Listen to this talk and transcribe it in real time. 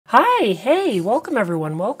Hi, hey, welcome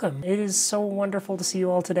everyone, welcome. It is so wonderful to see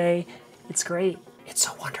you all today. It's great. It's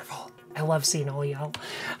so wonderful. I love seeing all y'all.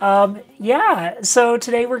 Yeah, so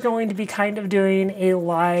today we're going to be kind of doing a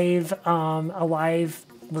live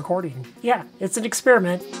recording. Yeah, it's an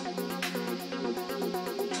experiment.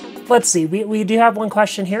 Let's see, we do have one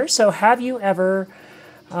question here. So have you ever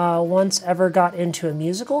once ever got into a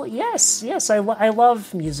musical? Yes, I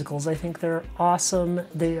love musicals. I think they're awesome.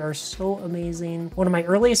 They are so amazing. One of my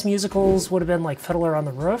earliest musicals would have been like Fiddler on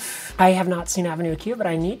the Roof. I have not seen Avenue Q, but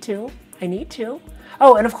I need to.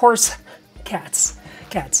 Oh, and of course, Cats.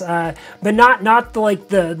 But not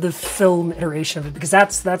the film iteration of it, because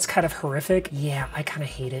that's kind of horrific. Yeah, I kind of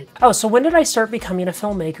hate it. Oh, so when did I start becoming a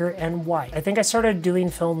filmmaker and why? I think I started doing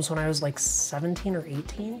films when I was like 17 or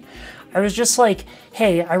 18. I was just like,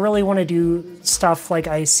 hey, I really want to do stuff like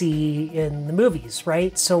I see in the movies,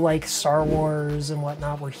 right? So like Star Wars and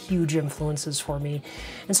whatnot were huge influences for me.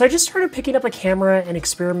 And so I just started picking up a camera and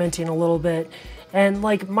experimenting a little bit. And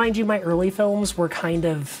like, mind you, my early films were kind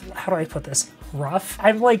of, how do I put this, rough.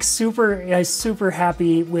 I'm like super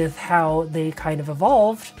happy with how they kind of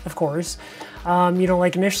evolved, of course. You know,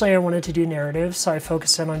 like initially I wanted to do narratives, so I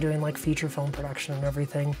focused in on doing like feature film production and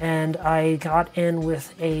everything. And I got in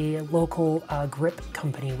with a local grip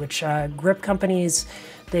company, which grip companies,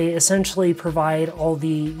 they essentially provide all the,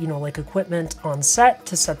 you know, like equipment on set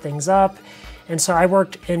to set things up. And so I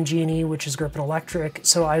worked in G&E, which is grip and electric,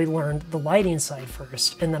 so I learned the lighting side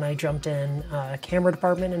first, and then I jumped in camera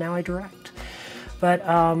department, and now I direct. But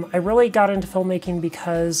I really got into filmmaking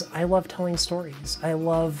because I love telling stories. I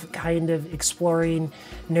love kind of exploring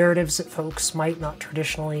narratives that folks might not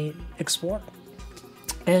traditionally explore.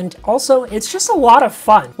 And also, it's just a lot of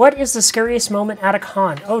fun. What is the scariest moment at a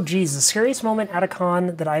con? Oh geez, the scariest moment at a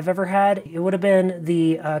con that I've ever had, it would have been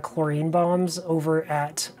the chlorine bombs over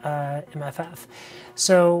at MFF.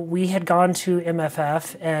 So we had gone to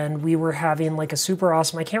MFF and we were having like a super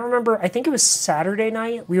awesome, I can't remember, I think it was Saturday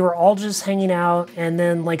night. We were all just hanging out and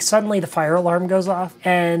then like suddenly the fire alarm goes off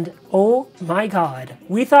and oh my God,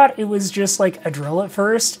 we thought it was just like a drill at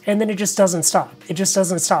first and then it just doesn't stop. It just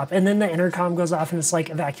doesn't stop. And then the intercom goes off and it's like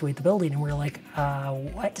evacuate the building and we're like,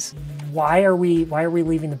 what? Why are we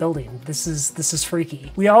leaving the building? This is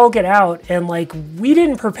freaky. We all get out and like we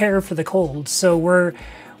didn't prepare for the cold. So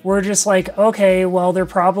we're just like, okay, well, they're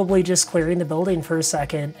probably just clearing the building for a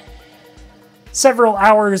second. Several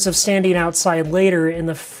hours of standing outside later in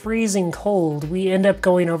the freezing cold, we end up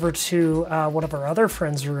going over to one of our other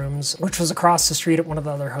friends' rooms, which was across the street at one of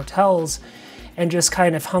the other hotels, and just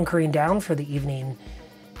kind of hunkering down for the evening.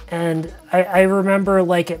 And I remember,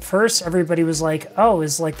 like, at first everybody was like, oh,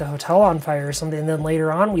 is like the hotel on fire or something? And then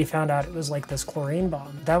later on we found out it was like this chlorine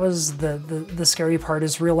bomb. That was the scary part,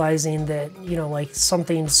 is realizing that, you know, like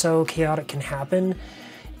something so chaotic can happen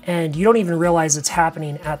and you don't even realize it's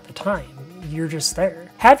happening at the time. You're just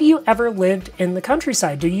there. Have you ever lived in the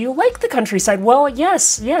countryside? Do you like the countryside? Well,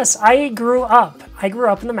 yes. I grew up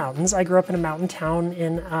in the mountains. I grew up in a mountain town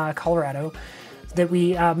in Colorado that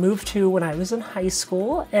we moved to when I was in high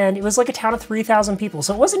school, and it was like a town of 3,000 people,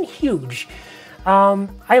 so it wasn't huge.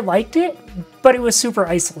 I liked it, but it was super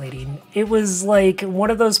isolating. It was like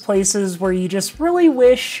one of those places where you just really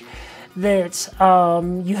wish that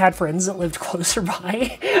you had friends that lived closer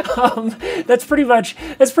by. That's pretty much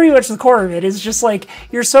the core of it. It's just like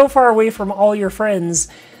you're so far away from all your friends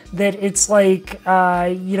that it's like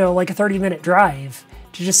you know, like a 30-minute drive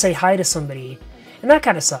to just say hi to somebody, and that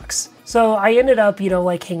kind of sucks. So I ended up, you know,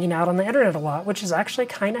 like hanging out on the internet a lot, which is actually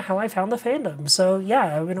kind of how I found the fandom. So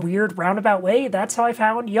yeah, in a weird roundabout way, that's how I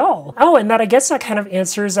found y'all. Oh, and I guess that kind of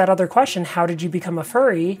answers that other question. How did you become a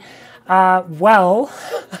furry? Well,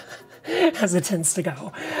 as it tends to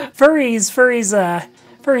go, furries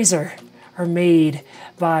are made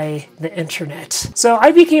by the internet. So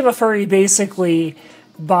I became a furry basically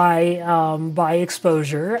by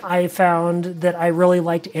exposure. I found that I really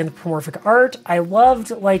liked anthropomorphic art. I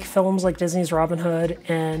loved like films like Disney's Robin Hood,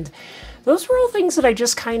 and those were all things that I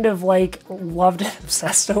just kind of like loved and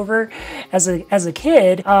obsessed over as a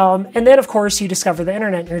kid. And then of course you discover the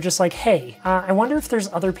internet and you're just like, hey, I wonder if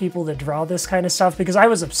there's other people that draw this kind of stuff, because I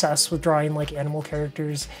was obsessed with drawing like animal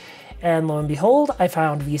characters. And lo and behold, I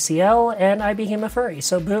found VCL and I became a furry.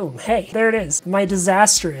 So boom, hey, there it is. My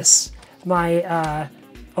disastrous,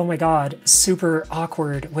 oh my God, super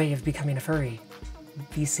awkward way of becoming a furry.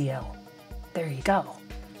 VCL. There you go.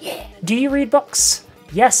 Yeah. Do you read books?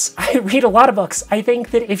 Yes, I read a lot of books. I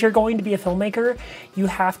think that if you're going to be a filmmaker, you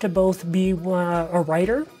have to both be a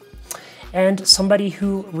writer and somebody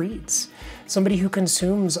who reads. somebody who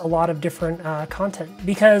consumes a lot of different content,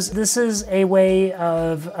 because this is a way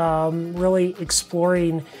of really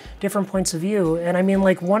exploring different points of view. And I mean,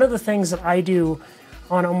 like, one of the things that I do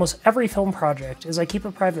on almost every film project is I keep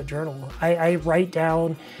a private journal. I write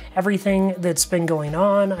down everything that's been going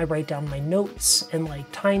on. I write down my notes and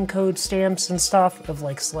like time code stamps and stuff of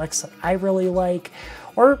like selects that I really like,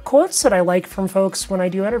 or quotes that I like from folks when I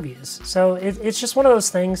do interviews. So it's just one of those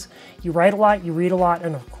things. You write a lot, you read a lot,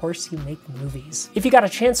 and of course you make movies. If you got a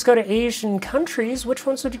chance to go to Asian countries, which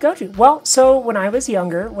ones would you go to? Well, so when I was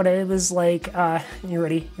younger, when I was like, you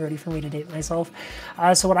ready for me to date myself?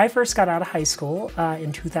 So when I first got out of high school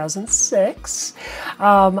in 2006,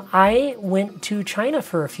 I went to China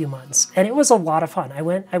for a few months, and it was a lot of fun. I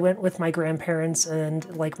went with my grandparents and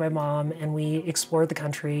like my mom, and we explored the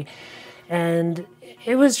country. And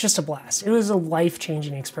it was just a blast. It was a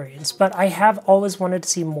life-changing experience. But I have always wanted to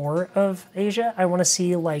see more of Asia. I want to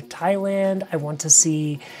see like Thailand. I want to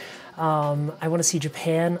see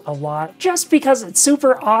Japan a lot, just because it's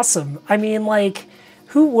super awesome. I mean, like,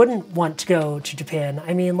 who wouldn't want to go to Japan?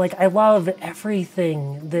 I mean, like, I love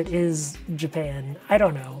everything that is Japan. I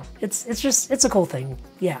don't know. It's a cool thing.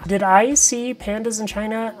 Yeah. Did I see pandas in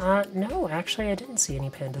China? No, actually, I didn't see any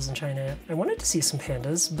pandas in China. I wanted to see some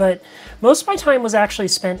pandas, but most of my time was actually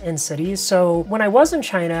spent in cities. So when I was in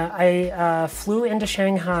China, I flew into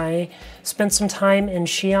Shanghai, spent some time in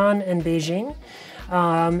Xi'an and Beijing.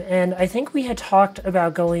 And I think we had talked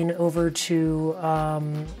about going over to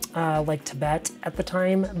like Tibet at the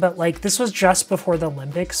time, but like this was just before the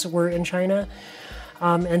Olympics were in China.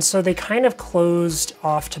 And so they kind of closed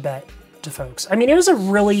off Tibet to folks. I mean, it was a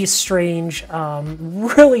really strange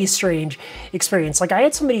experience. Like I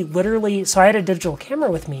had somebody literally, so I had a digital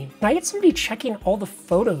camera with me, and I had somebody checking all the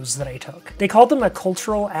photos that I took. They called them a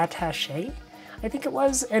cultural attaché, I think it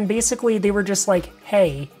was. And basically they were just like,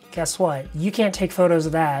 hey, guess what? You can't take photos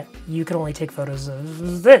of that. You can only take photos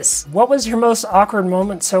of this. What was your most awkward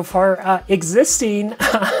moment so far existing?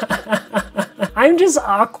 I'm just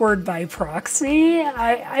awkward by proxy.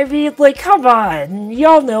 I mean, like, come on.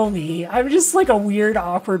 Y'all know me. I'm just like a weird,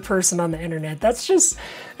 awkward person on the internet. That's just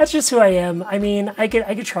who I am. I mean, I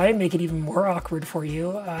could try and make it even more awkward for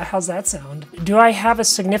you. How's that sound? Do I have a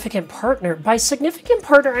significant partner? By significant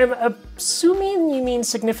partner, I'm assuming you mean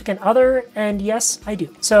significant other, and yes, I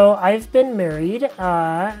do. So I've been married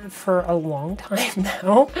for a long time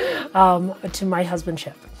now to my husband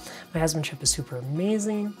Chip. My husband Chip is super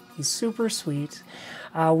amazing. He's super sweet.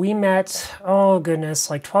 We met, oh goodness,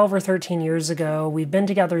 like 12 or 13 years ago. We've been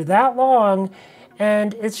together that long,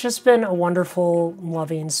 and it's just been a wonderful,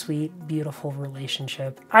 loving, sweet, beautiful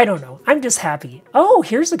relationship. I don't know. I'm just happy. Oh,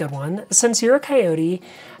 here's a good one. Since you're a coyote,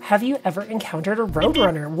 have you ever encountered a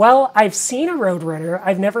roadrunner? Well, I've seen a roadrunner.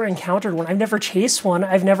 I've never encountered one. I've never chased one.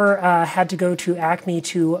 I've never had to go to Acme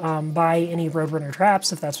to buy any roadrunner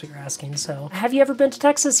traps, if that's what you're asking. So, have you ever been to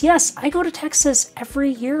Texas? Yes, I go to Texas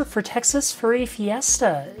every year for Texas Furry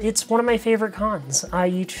Fiesta. It's one of my favorite cons.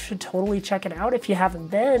 You should totally check it out if you haven't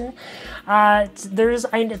been. I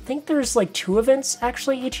think there's like 2 events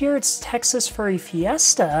actually each year. It's Texas Furry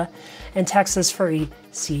Fiesta and Texas Furry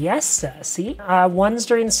Siesta. See? One's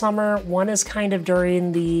during the summer, one is kind of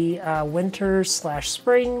during the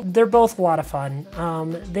winter/spring. They're both a lot of fun.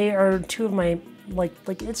 They are 2 of my like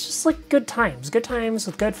it's just like good times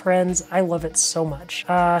with good friends. I love it so much.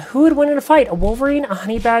 Who would win in a fight? A Wolverine, a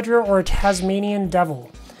Honey Badger, or a Tasmanian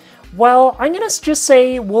Devil? Well, I'm gonna just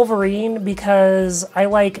say Wolverine because I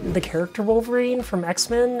like the character Wolverine from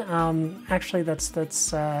X-Men. Actually,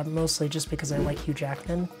 that's mostly just because I like Hugh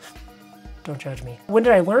Jackman. Don't judge me. When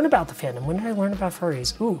did I learn about the fandom? When did I learn about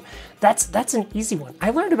furries? Ooh, that's an easy one. I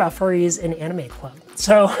learned about furries in Anime Club.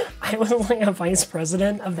 So I was like a vice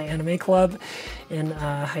president of the Anime Club in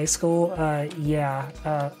high school.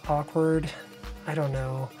 Awkward. I don't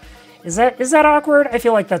know. Is that awkward? I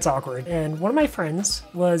feel like that's awkward. And one of my friends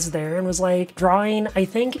was there and was like drawing, I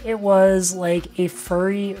think it was like a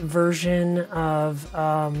furry version of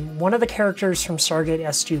one of the characters from Stargate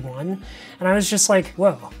SG-1. And I was just like,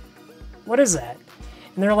 whoa, what is that?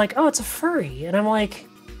 And they're like, oh, it's a furry. And I'm like,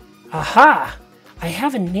 aha, I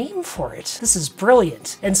have a name for it. This is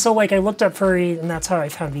brilliant. And so like I looked up furry, and that's how I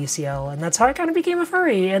found VCL, and that's how I kind of became a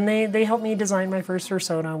furry. And they helped me design my first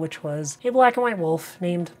persona, which was a black and white wolf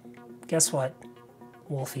named, guess what?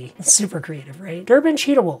 Wolfie. It's super creative, right? Durban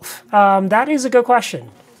Cheetah Wolf. That is a good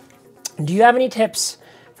question. Do you have any tips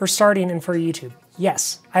for starting in furry YouTube?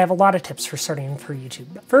 Yes, I have a lot of tips for starting for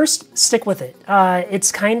YouTube. First, stick with it.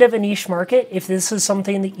 It's kind of a niche market. If this is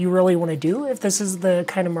something that you really want to do, if this is the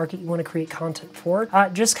kind of market you want to create content for,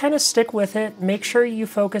 just kind of stick with it. Make sure you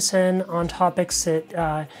focus in on topics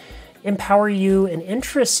that empower you and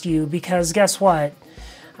interest you, because guess what?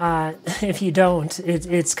 If you don't,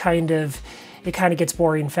 it kind of gets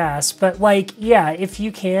boring fast. But like, yeah, if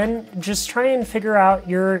you can, just try and figure out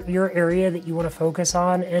your area that you want to focus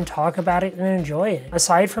on and talk about it and enjoy it.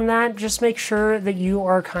 Aside from that, just make sure that you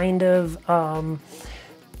are kind of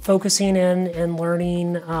focusing in and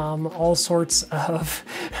learning all sorts of,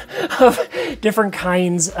 of different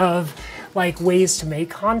kinds of like ways to make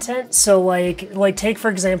content. So like take for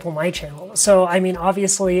example my channel. So I mean,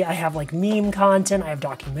 obviously I have like meme content, I have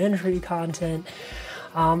documentary content,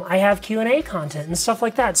 I have Q&A content and stuff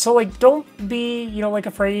like that. So like, don't be, you know, like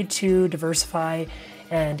afraid to diversify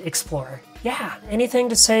and explore. Yeah, anything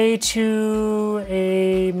to say to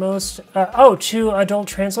to adult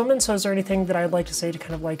trans women? So is there anything that I'd like to say to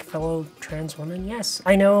kind of like fellow trans women? Yes.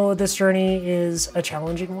 I know this journey is a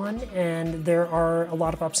challenging one and there are a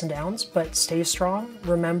lot of ups and downs, but stay strong.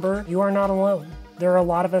 Remember, you are not alone. There are a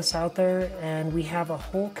lot of us out there and we have a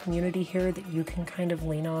whole community here that you can kind of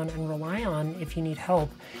lean on and rely on if you need help.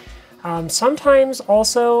 Sometimes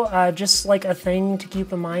also, just like a thing to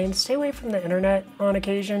keep in mind, stay away from the internet on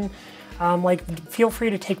occasion. Like, feel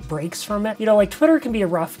free to take breaks from it. You know, like Twitter can be a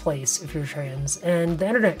rough place if you're trans, and the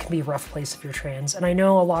internet can be a rough place if you're trans. And I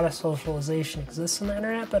know a lot of socialization exists on the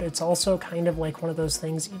internet, but it's also kind of like one of those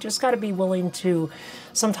things you just got to be willing to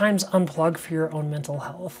sometimes unplug for your own mental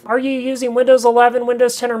health. Are you using Windows 11,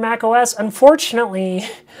 Windows 10, or Mac OS? Unfortunately,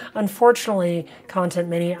 Content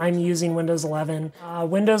Mini, I'm using Windows 11.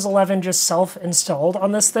 Windows 11 just self-installed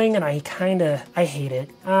on this thing, and I hate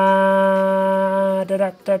it.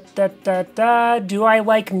 Do I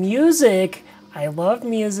like music? I love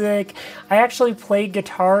music. I actually played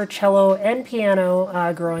guitar, cello, and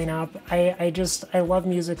piano growing up. I love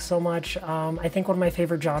music so much. I think one of my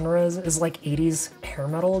favorite genres is like 80s hair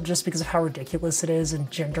metal, just because of how ridiculous it is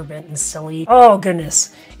and gender bent and silly. Oh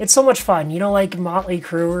goodness, it's so much fun. You know, like Motley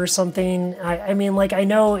Crue or something. I mean, like, I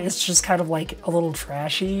know it's just kind of like a little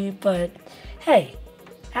trashy, but hey,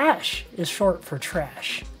 Ash is short for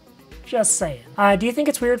trash. Just saying. Do you think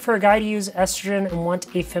it's weird for a guy to use estrogen and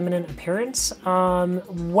want a feminine appearance?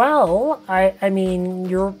 Well, I mean,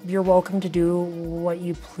 you're welcome to do what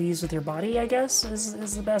you please with your body, I guess,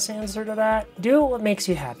 is the best answer to that. Do what makes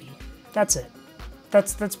you happy. That's it.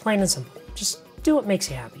 That's plain and simple. Just do what makes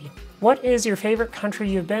you happy. What is your favorite country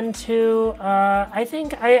you've been to? I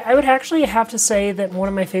think I would actually have to say that one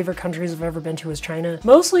of my favorite countries I've ever been to is China.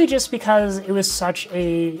 Mostly just because it was such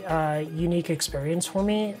a unique experience for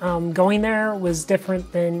me. Going there was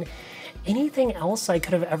different than anything else I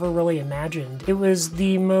could have ever really imagined. It was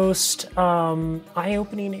the most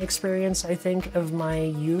eye-opening experience, I think, of my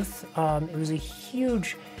youth. It was a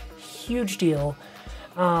huge, huge deal.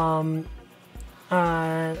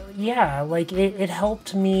 Yeah, like it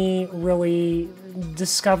helped me really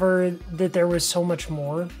discover that there was so much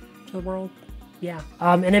more to the world. Yeah.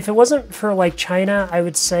 And if it wasn't for like China, I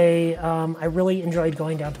would say I really enjoyed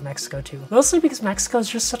going down to Mexico too. Mostly because Mexico is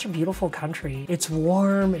just such a beautiful country. It's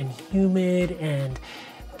warm and humid and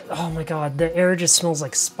oh my god, the air just smells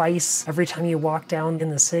like spice every time you walk down in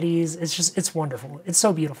the cities. It's wonderful. It's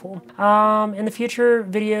so beautiful. In the future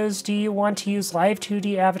videos, do you want to use live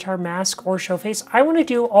 2D avatar mask or show face? I want to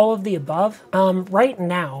do all of the above. Right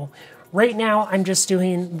now, I'm just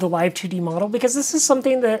doing the live 2D model because this is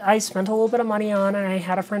something that I spent a little bit of money on and I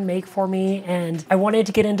had a friend make for me, and I wanted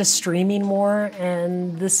to get into streaming more,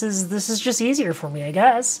 and this is just easier for me, I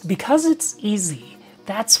guess. Because it's easy.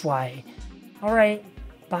 That's why. All right.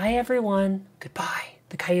 Bye, everyone. Goodbye.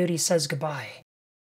 The coyote says goodbye.